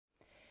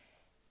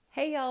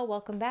Hey y'all,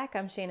 welcome back.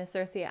 I'm Shayna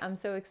Cercia. I'm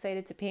so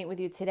excited to paint with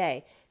you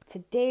today.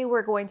 Today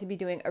we're going to be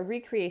doing a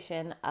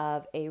recreation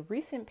of a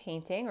recent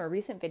painting or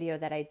recent video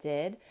that I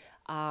did,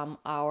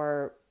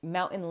 our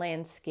mountain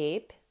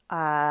landscape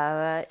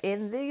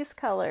in these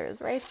colors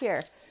right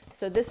here.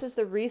 So this is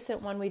the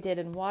recent one we did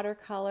in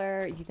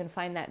watercolor. You can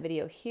find that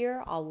video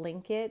here. I'll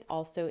link it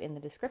also in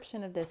the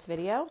description of this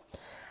video.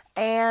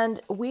 And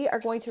we are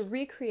going to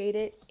recreate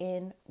it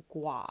in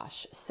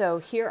gouache. So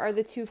here are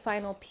the two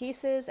final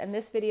pieces, and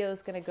this video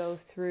is going to go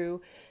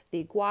through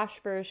the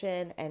gouache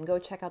version and go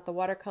check out the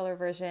watercolor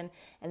version,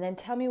 and then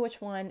tell me which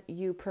one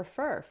you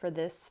prefer for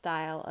this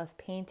style of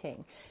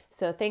painting.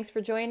 So thanks for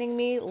joining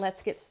me.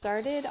 Let's get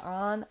started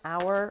on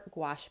our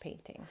gouache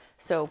painting.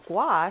 So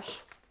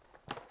gouache,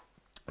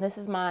 this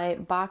is my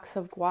box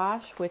of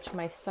gouache, which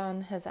my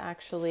son has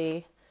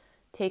actually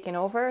taken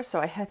over, so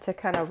I had to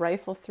kind of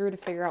rifle through to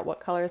figure out what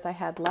colors I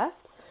had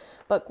left.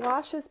 But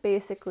gouache is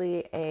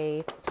basically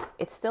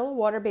it's still a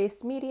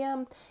water-based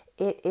medium.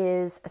 It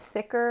is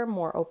thicker,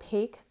 more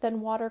opaque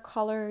than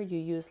watercolor. You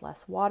use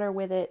less water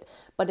with it,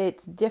 but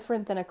it's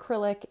different than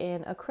acrylic.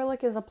 And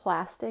acrylic is a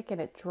plastic and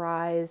it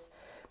dries.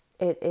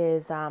 It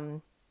is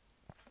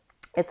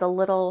it's a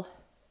little,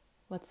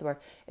 what's the word?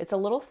 It's a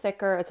little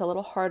thicker. It's a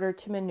little harder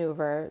to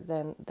maneuver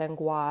than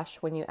gouache.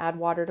 When you add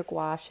water to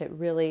gouache, it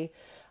really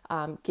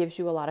gives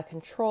you a lot of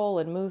control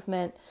and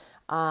movement.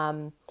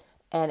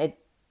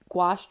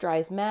 Gouache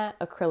dries matte,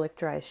 acrylic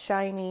dries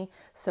shiny.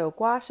 So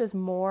gouache is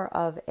more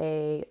of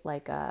I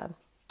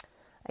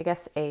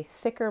guess a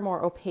thicker,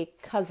 more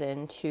opaque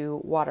cousin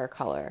to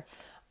watercolor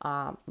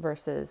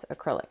versus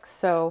acrylic.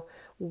 So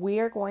we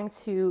are going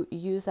to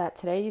use that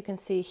today. You can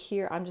see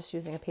here, I'm just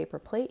using a paper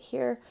plate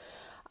here.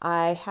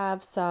 I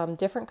have some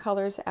different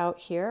colors out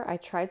here. I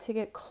tried to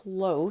get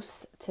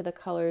close to the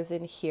colors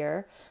in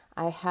here.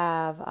 I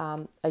have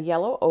a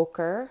yellow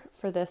ochre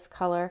for this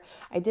color.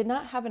 I did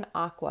not have an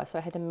aqua, so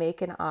I had to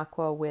make an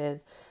aqua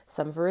with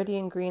some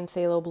Viridian Green,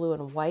 phthalo blue,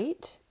 and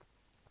white.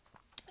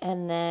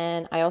 And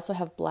then I also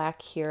have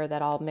black here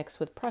that I'll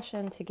mix with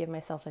Prussian to give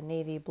myself a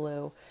navy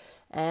blue.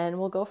 And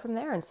we'll go from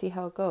there and see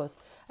how it goes.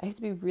 I have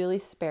to be really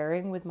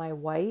sparing with my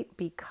white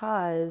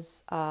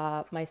because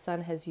my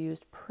son has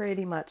used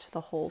pretty much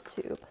the whole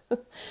tube.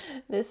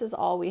 This is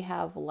all we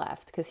have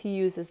left because he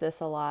uses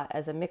this a lot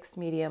as a mixed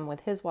medium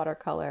with his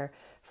watercolor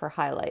for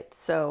highlights.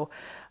 So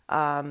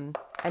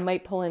I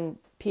might pull in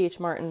P.H.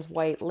 Martin's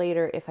white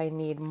later if I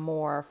need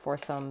more for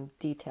some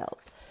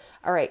details.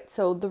 All right,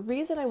 so the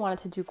reason I wanted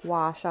to do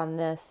gouache on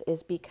this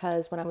is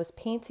because when I was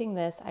painting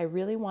this, I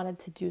really wanted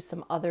to do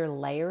some other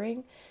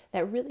layering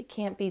that really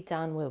can't be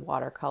done with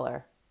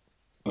watercolor.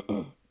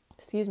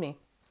 Excuse me.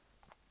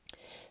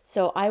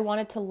 So I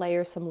wanted to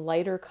layer some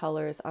lighter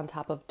colors on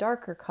top of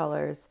darker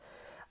colors,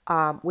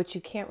 which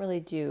you can't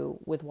really do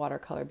with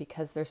watercolor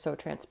because they're so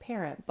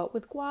transparent. But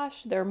with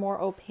gouache, they're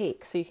more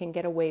opaque, so you can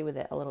get away with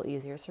it a little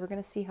easier. So we're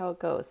going to see how it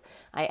goes.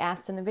 I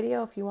asked in the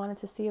video if you wanted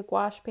to see a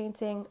gouache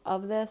painting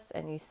of this,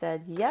 and you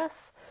said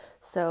yes.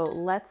 So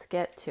let's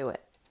get to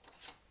it.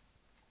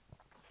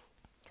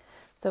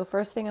 So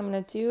first thing I'm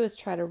going to do is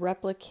try to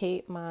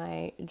replicate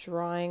my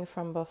drawing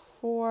from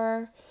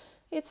before.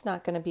 It's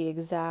not going to be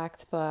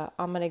exact, but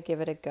I'm going to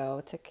give it a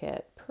go to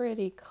get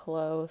pretty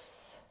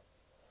close.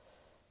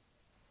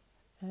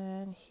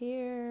 And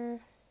here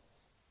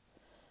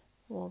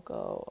we'll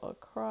go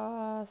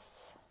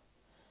across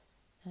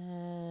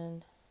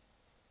and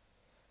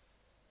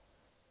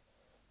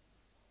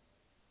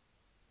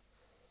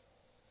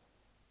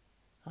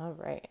all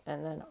right,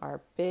 and then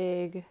our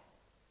big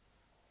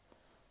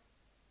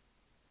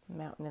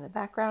mountain in the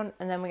background,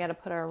 and then we got to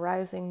put our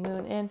rising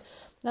moon in.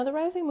 Now the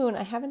rising moon,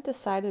 I haven't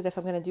decided if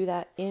I'm going to do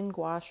that in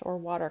gouache or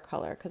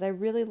watercolor because I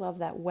really love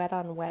that wet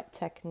on wet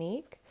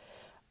technique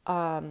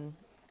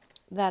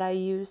that I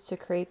use to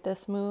create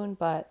this moon,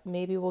 but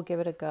maybe we'll give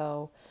it a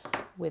go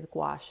with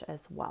gouache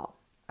as well.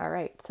 All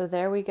right, so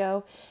there we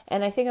go.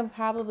 And I think I'm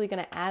probably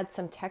going to add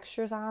some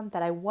textures on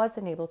that I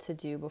wasn't able to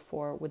do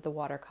before with the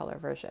watercolor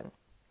version.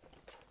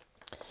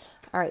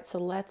 All right, so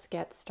let's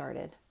get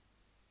started.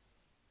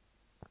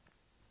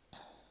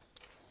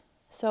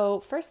 So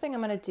first thing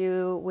I'm going to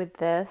do with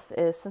this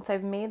is, since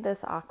I've made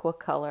this aqua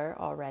color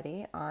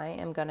already, I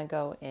am going to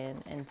go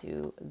in and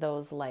do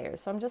those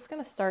layers. So I'm just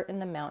going to start in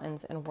the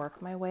mountains and work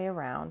my way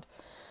around.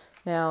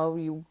 Now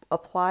you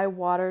apply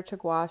water to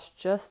gouache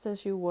just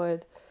as you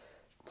would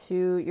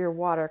to your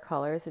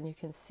watercolors, and you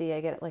can see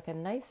I get like a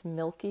nice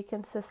milky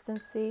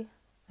consistency.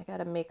 I got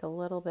to make a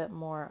little bit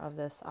more of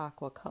this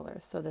aqua color.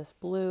 So this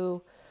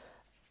blue,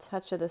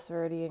 touch of this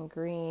Viridian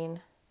Green,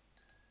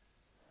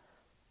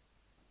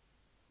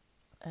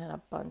 and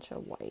a bunch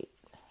of white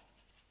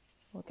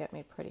will get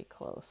me pretty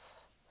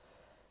close.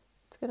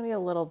 It's going to be a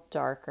little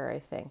darker, I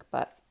think,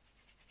 but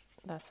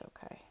that's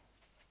okay.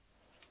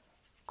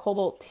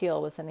 Cobalt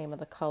teal was the name of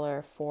the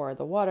color for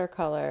the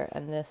watercolor,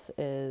 and this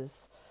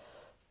is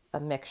a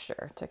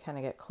mixture to kind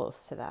of get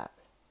close to that.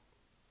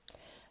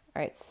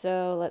 All right,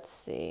 so let's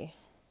see.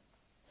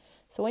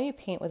 So when you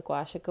paint with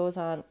gouache, it goes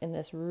on in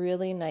this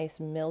really nice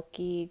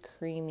milky,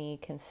 creamy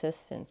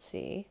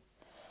consistency.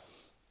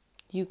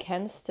 You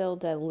can still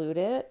dilute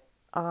it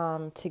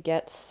to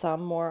get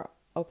some more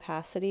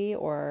opacity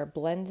or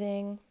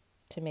blending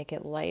to make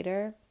it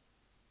lighter.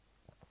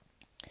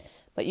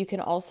 But you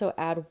can also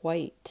add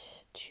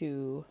white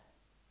to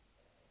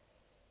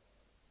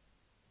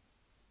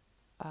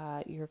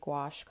your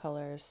gouache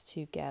colors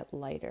to get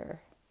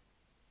lighter.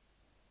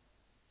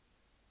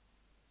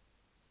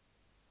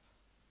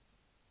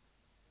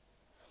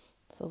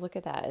 So look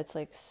at that. It's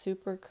like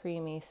super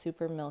creamy,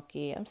 super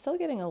milky. I'm still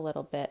getting a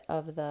little bit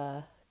of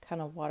the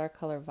kind of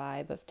watercolor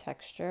vibe of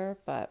texture,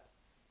 but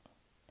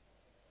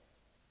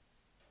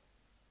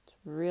it's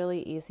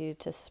really easy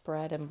to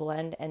spread and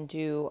blend and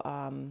do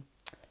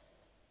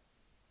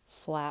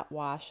flat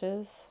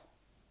washes.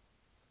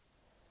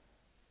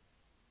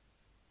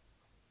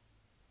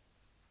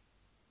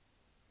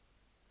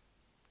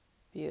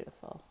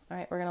 Beautiful. All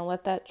right, we're going to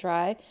let that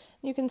dry.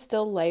 You can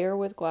still layer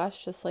with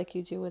gouache just like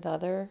you do with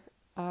other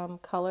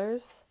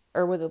colors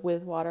or with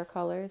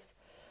watercolors.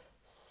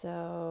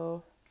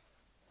 So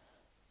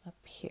up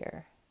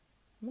here,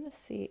 I'm going to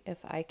see if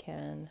I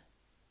can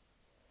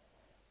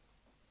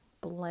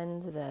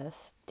blend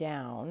this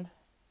down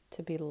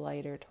to be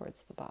lighter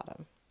towards the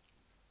bottom.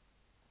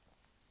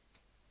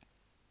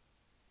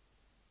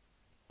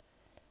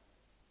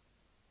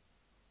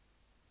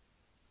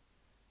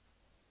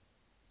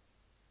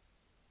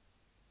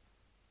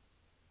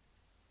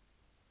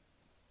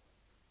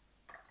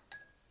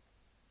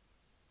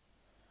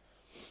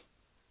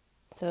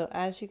 So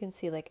as you can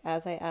see, like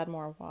as I add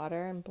more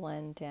water and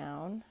blend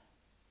down,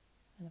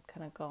 and I'm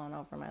kind of going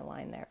over my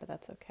line there, but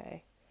that's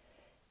okay.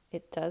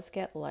 It does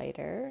get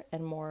lighter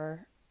and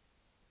more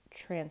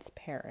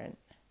transparent.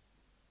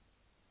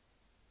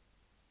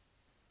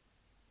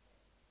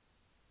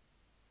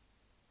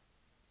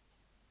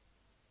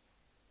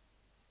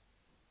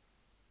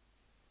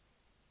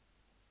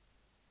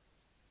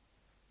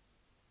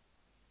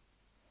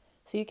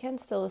 So you can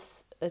still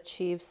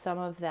achieve some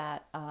of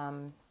that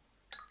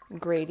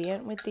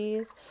gradient with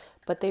these,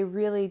 but they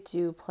really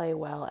do play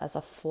well as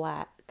a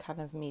flat kind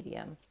of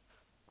medium.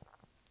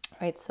 All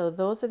right, so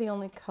those are the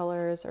only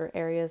colors or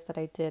areas that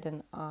I did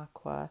in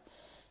aqua.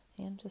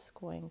 I'm just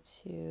going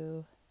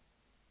to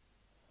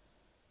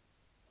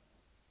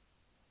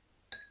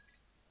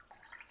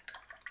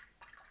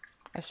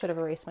I should have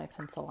erased my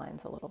pencil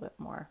lines a little bit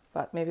more,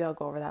 but maybe I'll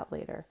go over that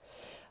later.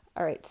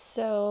 All right,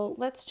 so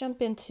let's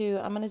jump into,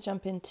 I'm going to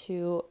jump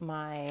into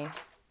my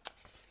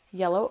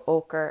yellow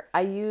ochre.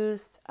 I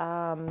used,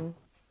 what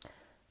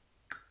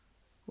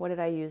did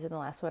I use in the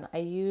last one? I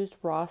used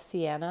raw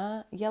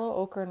sienna. Yellow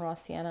ochre and raw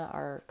sienna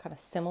are kind of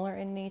similar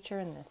in nature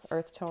in this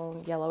earth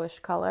tone yellowish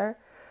color.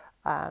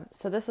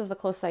 So this is the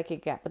closest I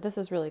could get, but this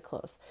is really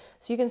close.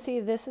 So you can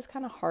see this is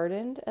kind of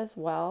hardened as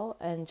well,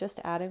 and just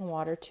adding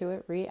water to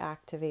it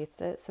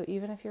reactivates it. So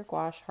even if your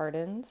gouache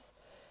hardens,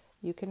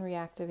 you can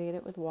reactivate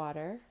it with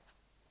water.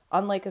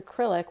 Unlike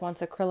acrylic,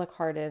 once acrylic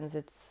hardens,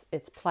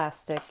 it's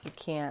plastic. You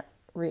can't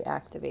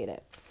reactivate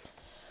it.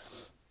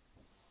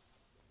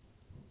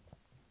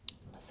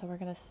 So we're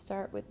going to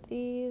start with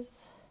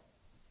these.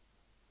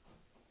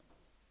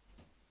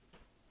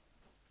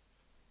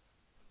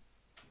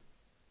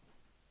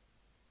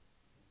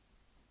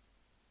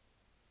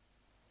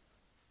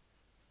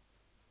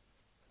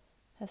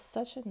 Has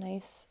such a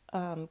nice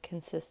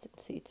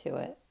consistency to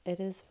it. It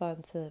is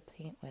fun to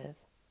paint with.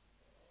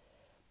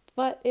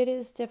 But it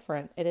is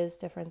different. It is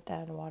different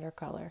than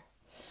watercolor.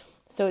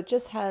 So it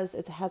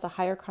has a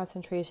higher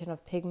concentration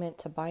of pigment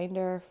to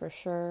binder for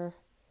sure.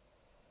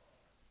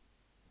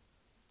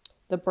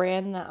 The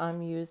brand that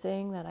I'm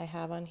using that I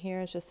have on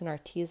here is just an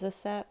Arteza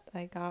set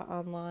I got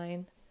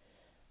online.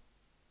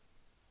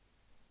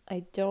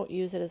 I don't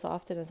use it as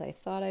often as I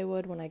thought I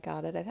would when I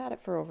got it. I've had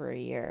it for over a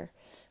year.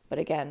 But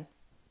again,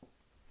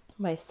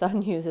 my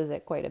son uses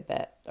it quite a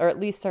bit, or at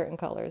least certain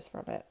colors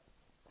from it,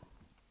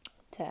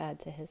 to add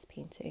to his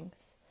paintings.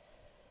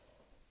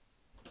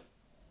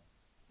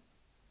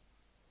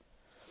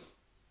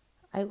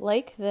 I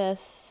like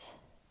this.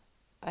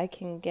 I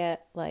can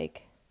get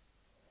like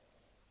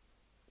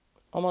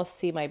almost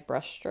see my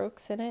brush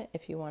strokes in it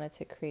if you wanted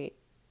to create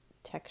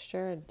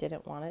texture and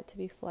didn't want it to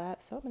be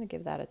flat. So I'm going to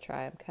give that a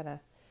try. I'm kind of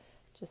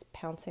just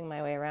pouncing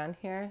my way around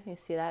here. You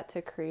see that,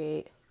 to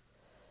create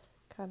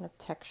kind of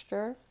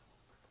texture.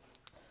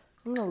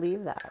 I'm going to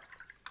leave that.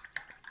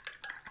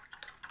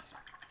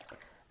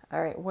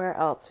 All right, where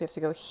else? We have to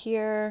go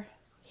here,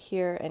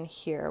 here, and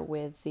here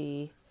with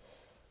the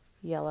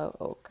yellow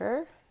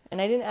ochre. And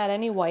I didn't add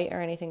any white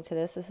or anything to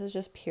this. This is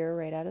just pure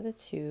right out of the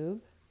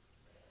tube.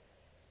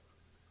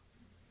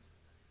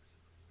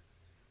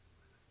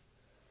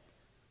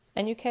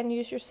 And you can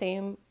use your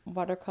same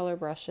watercolor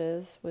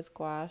brushes with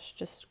gouache.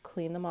 Just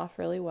clean them off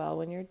really well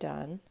when you're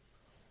done.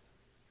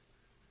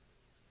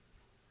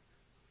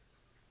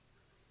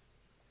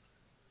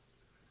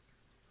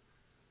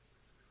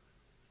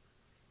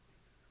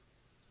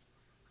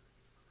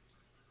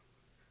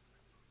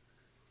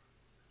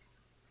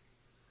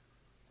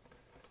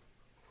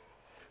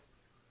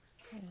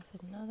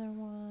 There's another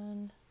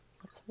one.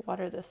 Let's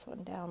water this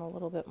one down a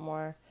little bit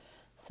more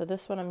So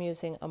this one I'm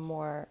using a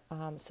more,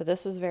 so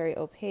this was very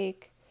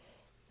opaque.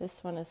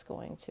 This one is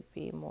going to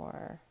be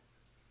more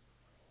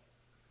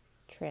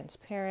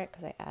transparent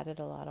because I added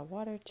a lot of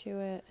water to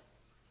it,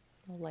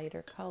 a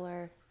lighter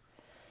color.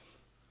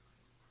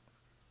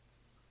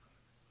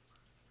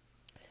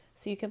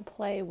 So you can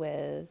play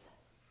with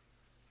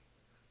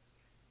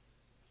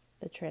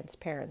the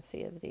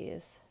transparency of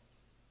these.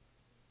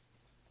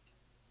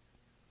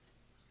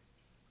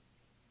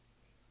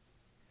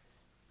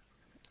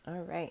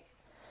 All right.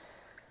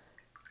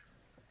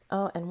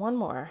 Oh, and one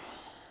more.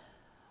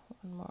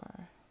 One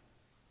more.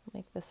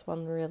 Make this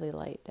one really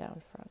light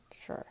down front.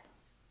 Sure.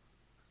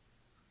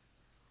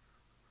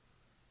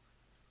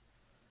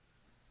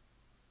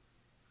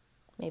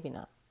 Maybe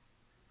not.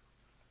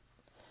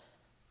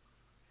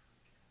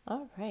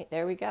 All right,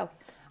 there we go. All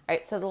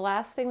right, so the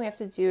last thing we have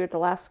to do, the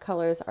last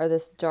colors are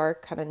this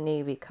dark kind of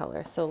navy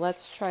color. So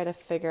let's try to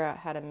figure out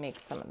how to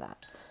make some of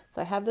that.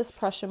 So I have this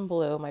Prussian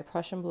blue. My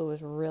Prussian blue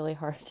was really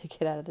hard to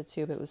get out of the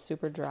tube. It was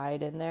super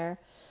dried in there.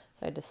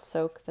 So I had to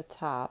soak the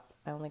top.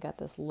 I only got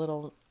this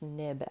little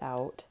nib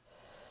out.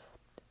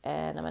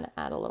 And I'm going to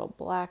add a little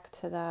black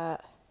to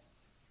that.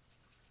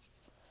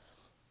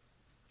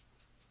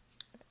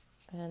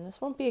 And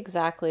this won't be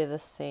exactly the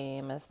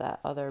same as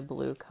that other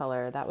blue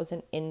color. That was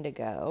an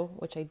indigo,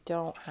 which I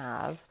don't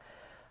have.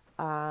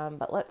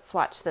 But let's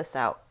swatch this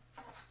out.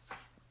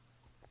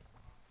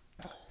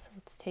 So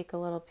let's take a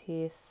little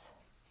piece.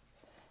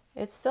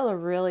 It's still a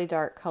really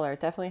dark color. It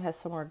definitely has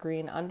some more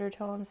green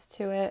undertones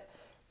to it.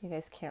 You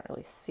guys can't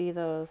really see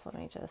those. Let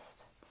me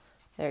just,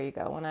 there you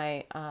go. When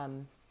I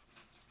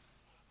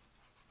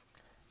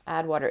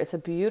add water, it's a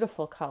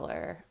beautiful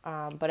color,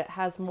 but it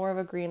has more of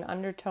a green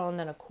undertone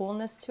than a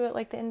coolness to it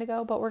like the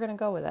indigo, but we're going to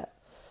go with it.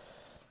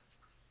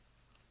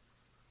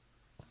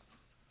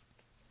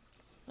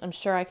 I'm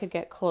sure I could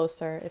get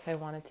closer if I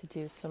wanted to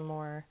do some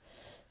more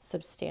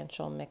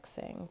substantial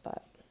mixing,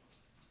 but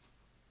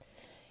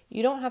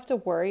you don't have to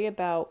worry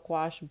about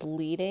gouache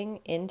bleeding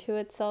into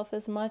itself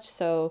as much.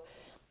 So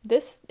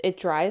this, it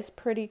dries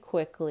pretty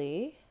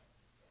quickly,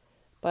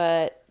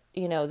 but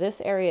you know,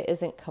 this area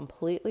isn't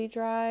completely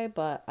dry,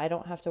 but I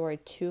don't have to worry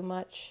too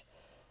much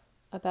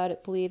about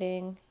it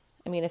bleeding.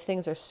 I mean, if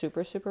things are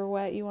super, super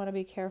wet, you want to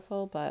be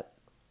careful, but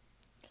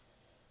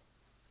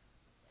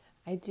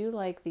I do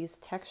like these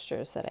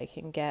textures that I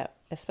can get,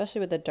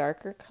 especially with the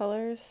darker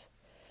colors.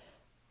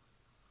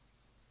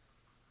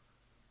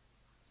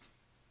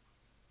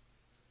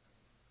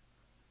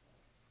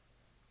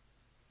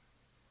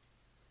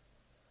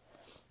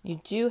 You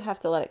do have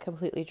to let it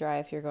completely dry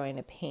if you're going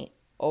to paint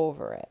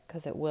over it,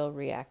 because it will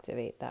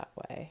reactivate that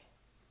way.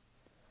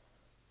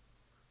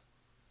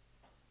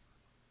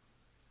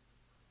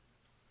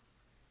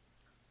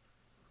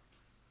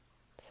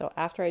 So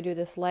after I do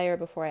this layer,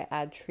 before I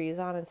add trees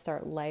on and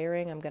start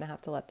layering, I'm going to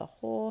have to let the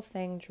whole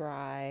thing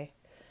dry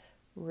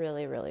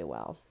really, really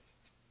well.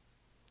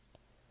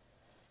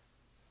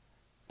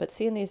 But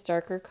seeing these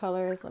darker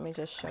colors, let me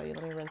just show you.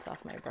 Let me rinse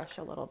off my brush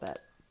a little bit.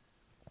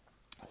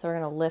 So we're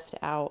going to lift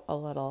out a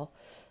little.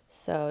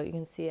 So you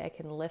can see I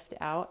can lift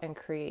out and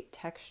create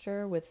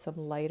texture with some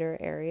lighter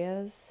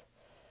areas.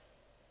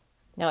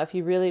 Now, if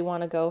you really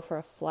want to go for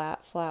a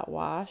flat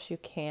wash, you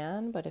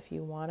can. But if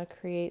you want to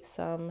create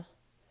some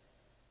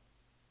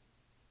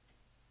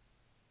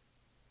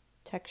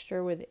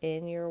texture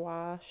within your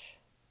wash,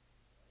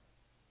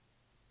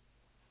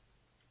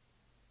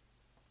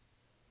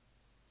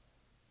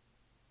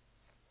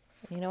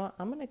 you know what,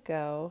 I'm going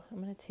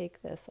to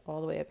take this all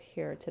the way up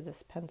here to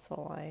this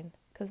pencil line,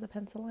 because the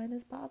pencil line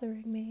is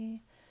bothering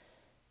me.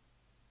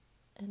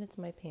 And it's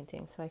my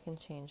painting, so I can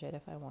change it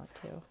if I want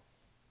to.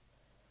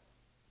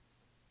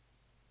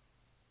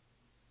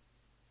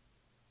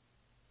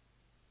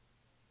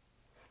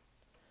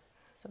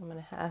 So I'm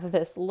going to have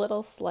this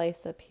little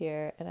slice up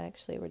here, and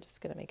actually we're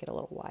just going to make it a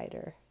little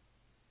wider.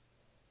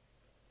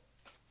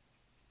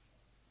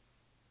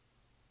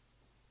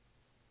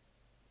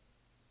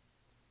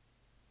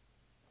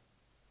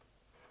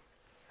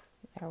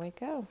 There we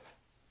go.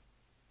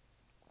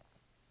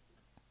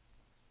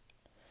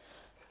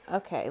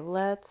 Okay,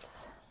 let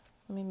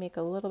me make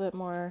a little bit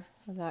more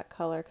of that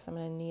color, because I'm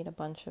going to need a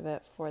bunch of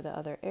it for the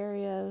other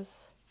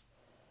areas.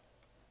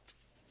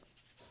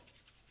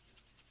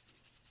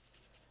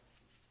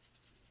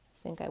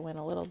 I think I went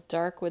a little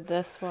dark with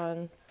this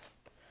one,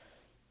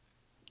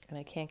 and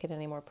I can't get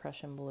any more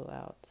Prussian blue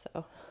out,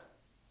 so.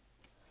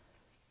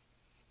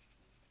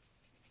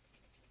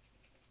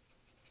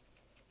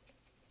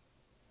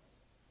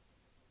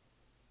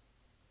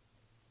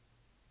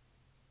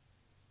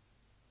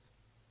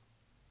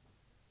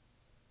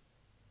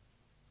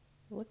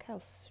 Look how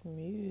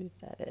smooth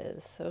that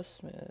is, so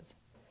smooth.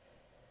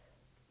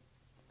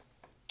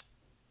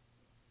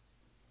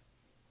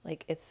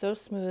 Like, it's so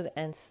smooth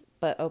and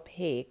but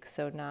opaque,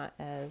 so not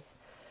as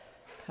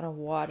kind of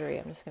watery.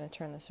 I'm just going to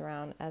turn this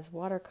around, as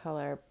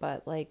watercolor,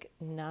 but like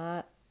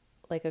not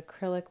like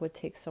acrylic would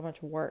take so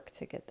much work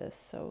to get this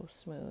so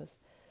smooth.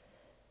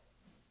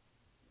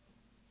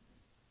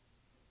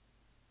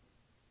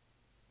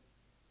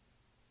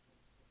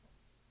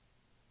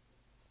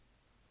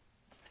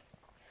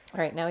 All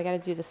right, now we got to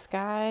do the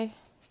sky.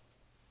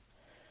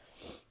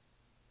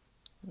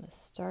 I'm going to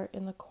start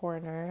in the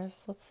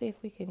corners. Let's see if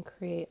we can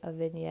create a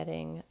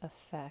vignetting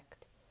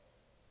effect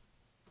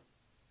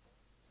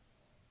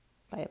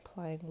by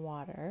applying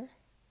water.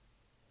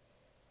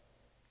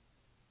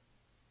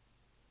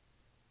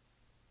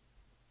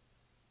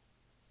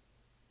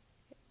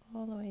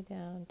 All the way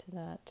down to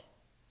that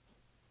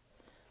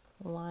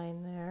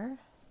line there.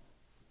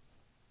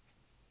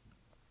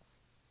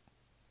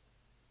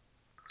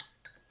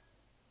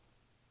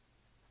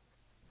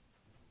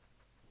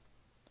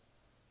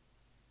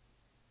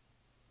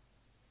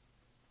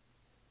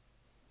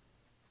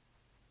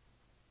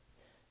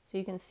 So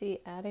you can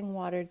see adding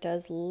water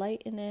does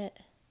lighten it.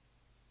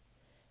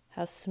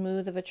 How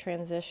smooth of a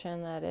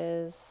transition that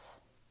is,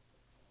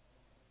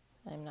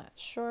 I'm not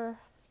sure.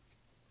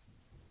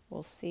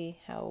 We'll see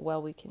how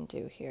well we can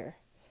do here.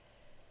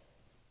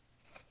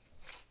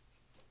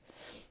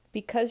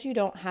 Because you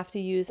don't have to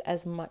use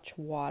as much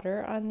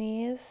water on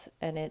these,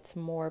 and it's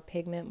more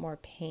pigment, more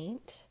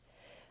paint,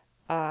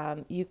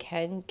 you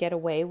can get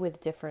away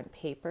with different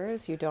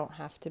papers. You don't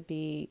have to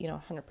be,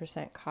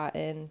 100%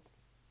 cotton.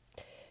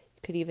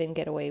 You could even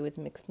get away with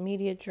mixed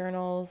media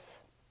journals.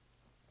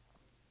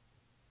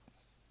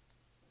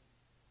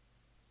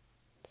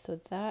 So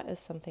that is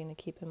something to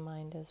keep in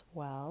mind as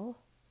well.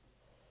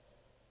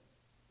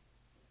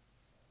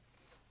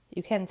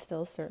 You can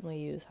still certainly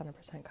use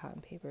 100%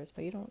 cotton papers,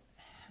 but you don't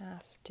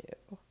have to.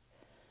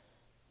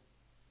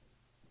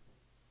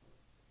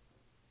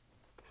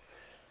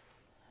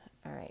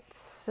 All right,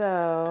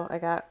 so I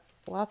got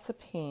lots of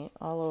paint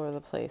all over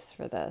the place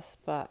for this,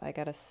 but I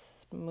got to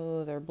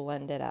smooth or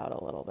blend it out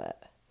a little bit.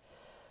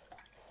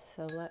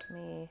 So let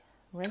me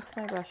rinse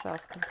my brush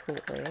off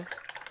completely.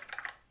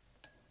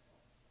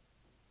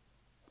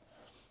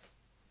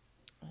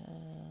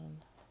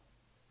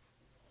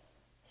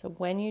 So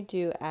when you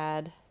do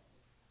add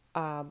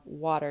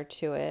water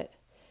to it,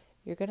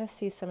 you're going to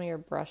see some of your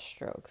brush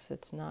strokes.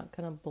 It's not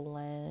going to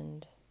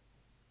blend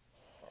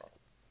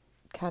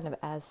kind of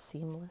as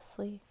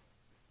seamlessly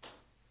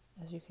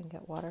as you can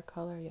get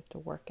watercolor. You have to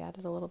work at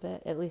it a little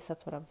bit. At least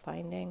that's what I'm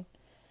finding.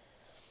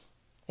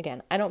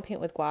 Again, I don't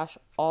paint with gouache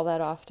all that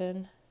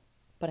often,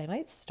 but I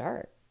might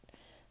start.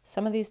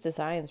 Some of these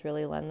designs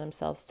really lend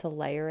themselves to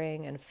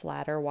layering and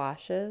flatter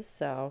washes,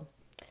 so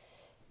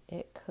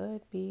it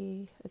could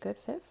be a good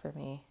fit for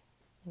me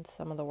in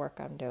some of the work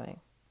I'm doing.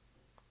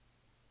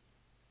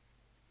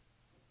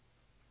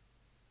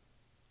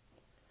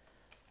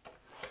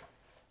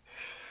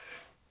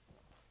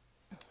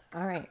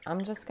 All right,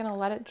 I'm just gonna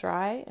let it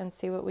dry and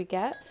see what we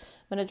get.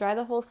 I'm gonna dry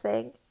the whole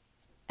thing,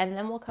 and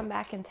then we'll come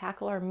back and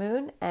tackle our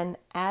moon and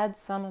add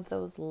some of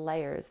those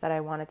layers that I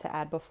wanted to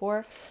add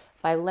before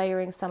by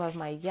layering some of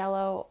my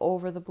yellow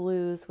over the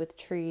blues with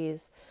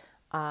trees,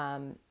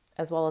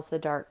 as well as the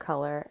dark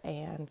color,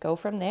 and go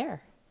from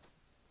there.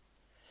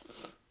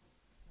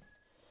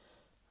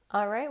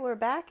 All right, we're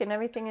back and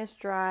everything is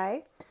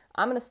dry.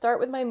 I'm going to start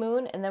with my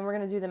moon, and then we're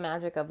going to do the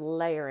magic of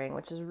layering,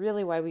 which is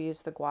really why we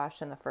use the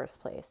gouache in the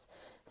first place.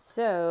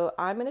 So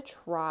I'm going to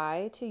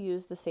try to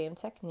use the same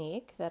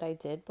technique that I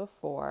did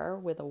before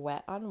with a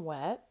wet on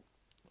wet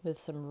with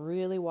some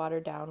really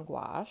watered down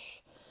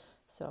gouache.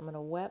 So I'm going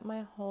to wet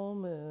my whole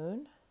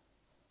moon.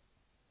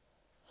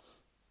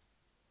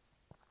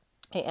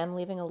 I am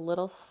leaving a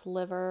little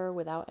sliver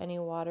without any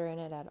water in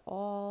it at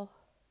all.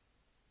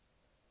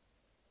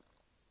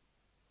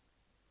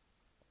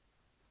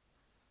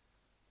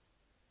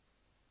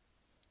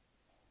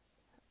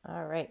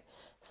 All right,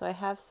 so I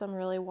have some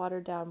really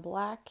watered down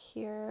black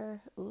here.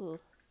 Ooh,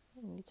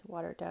 I need to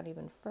water it down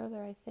even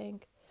further, I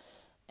think.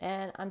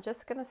 And I'm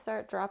just gonna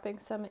start dropping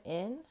some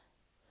in.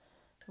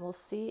 We'll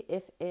see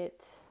if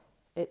it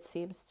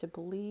seems to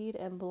bleed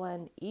and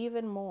blend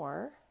even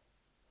more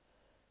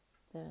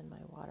than my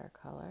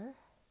watercolor.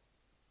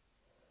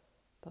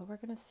 But we're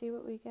gonna see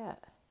what we get.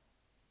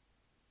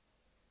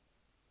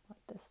 I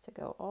want this to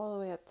go all the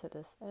way up to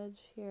this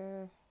edge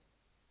here.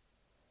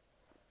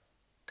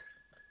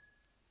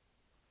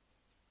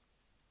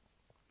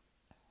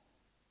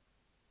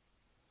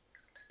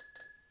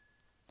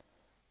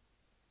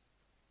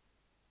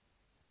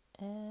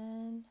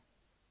 And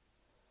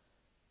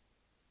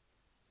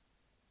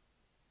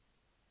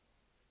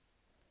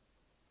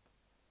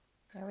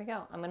there we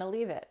go. I'm going to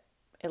leave it.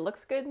 It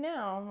looks good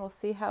now. We'll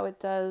see how it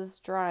does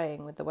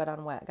drying with the wet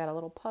on wet. Got a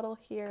little puddle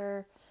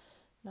here.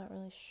 Not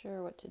really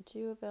sure what to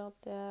do about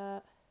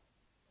that.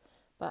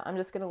 But I'm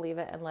just going to leave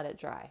it and let it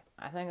dry.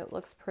 I think it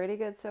looks pretty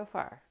good so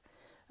far.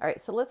 All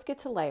right, so let's get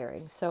to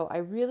layering. So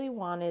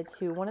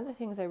one of the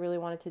things I really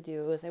wanted to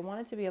do is I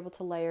wanted to be able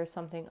to layer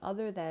something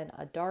other than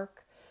a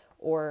dark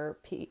or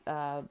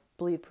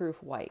bleed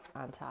proof white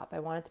on top. I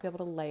wanted to be able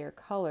to layer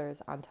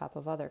colors on top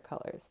of other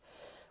colors,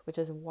 which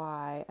is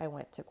why I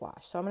went to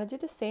gouache. So I'm going to do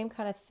the same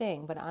kind of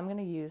thing, but I'm going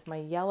to use my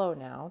yellow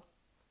now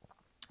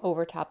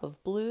over top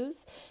of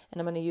blues,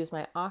 and I'm going to use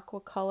my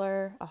aqua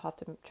color. I'll have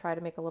to try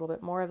to make a little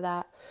bit more of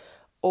that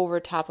over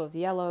top of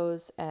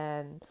yellows,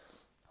 and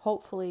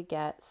hopefully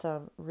get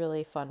some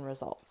really fun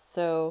results.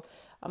 So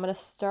I'm going to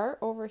start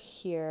over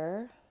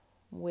here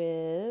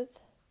with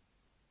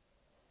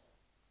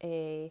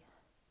a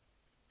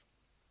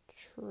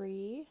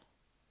tree,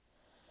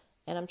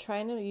 and I'm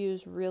trying to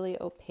use really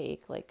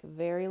opaque, like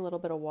very little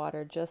bit of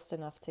water, just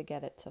enough to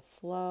get it to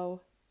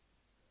flow.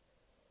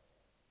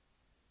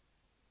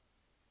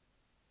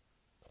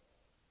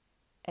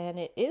 And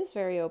it is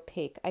very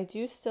opaque. I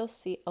do still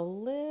see a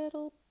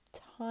little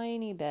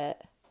tiny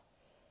bit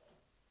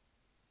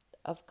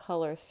of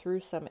color through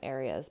some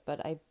areas,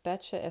 but I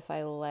bet you if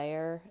I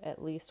layer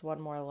at least one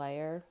more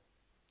layer,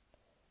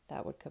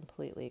 that would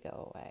completely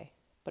go away.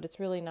 But it's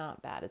really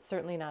not bad. It's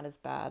certainly not as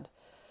bad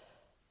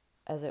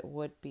as it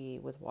would be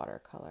with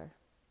watercolor.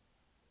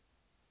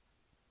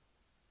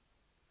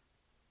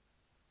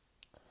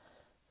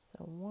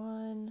 So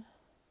one,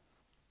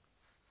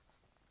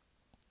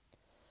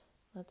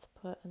 let's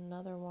put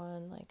another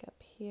one like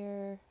up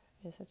here.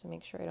 I just have to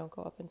make sure I don't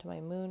go up into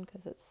my moon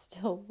because it's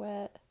still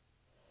wet.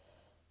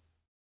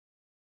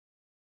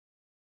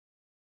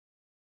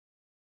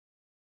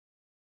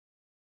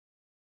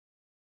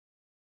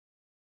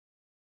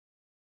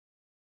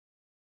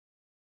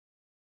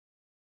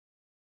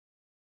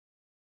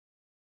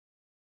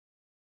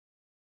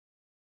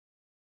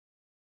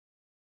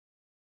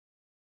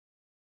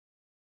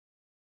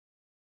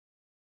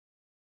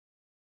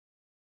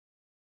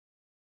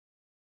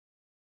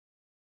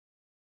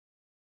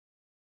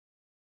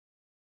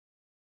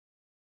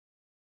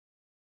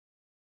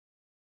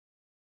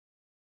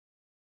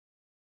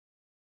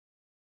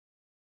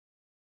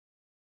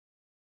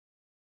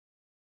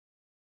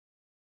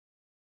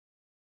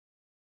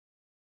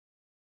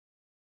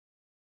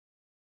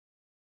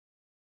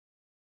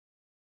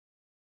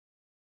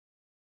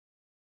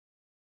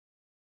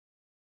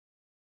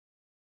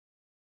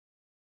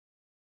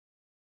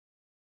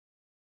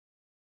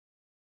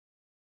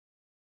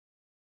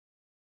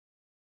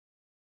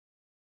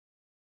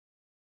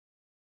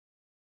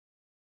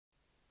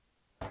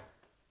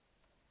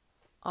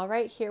 All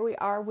right, here we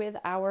are with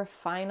our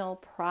final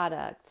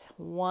product.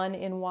 One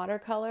in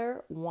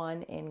watercolor,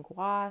 one in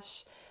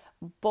gouache,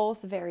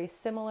 both very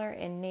similar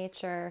in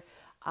nature.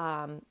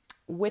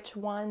 Which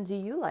one do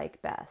you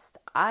like best?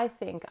 I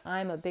think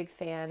I'm a big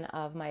fan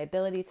of my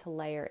ability to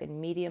layer in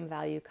medium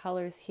value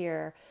colors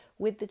here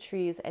with the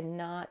trees and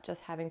not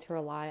just having to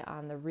rely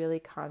on the really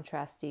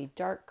contrasty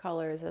dark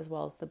colors as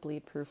well as the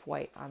bleed proof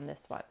white on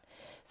this one.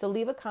 So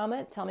leave a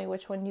comment, tell me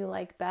which one you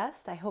like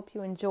best. I hope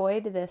you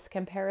enjoyed this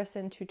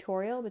comparison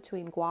tutorial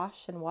between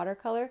gouache and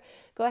watercolor.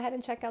 Go ahead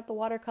and check out the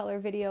watercolor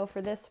video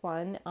for this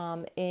one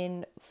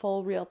in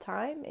full real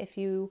time if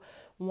you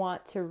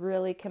want to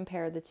really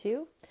compare the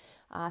two.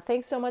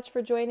 Thanks so much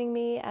for joining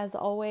me. As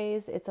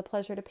always, it's a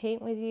pleasure to paint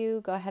with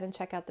you. Go ahead and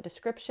check out the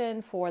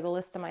description for the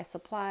list of my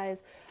supplies.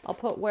 I'll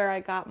put where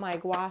I got my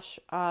gouache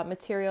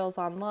materials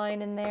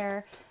online in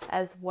there,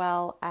 as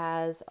well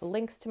as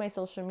links to my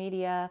social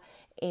media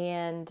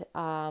and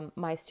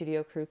my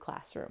Studio Crew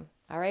classroom.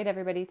 All right,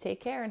 everybody,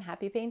 take care and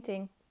happy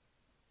painting.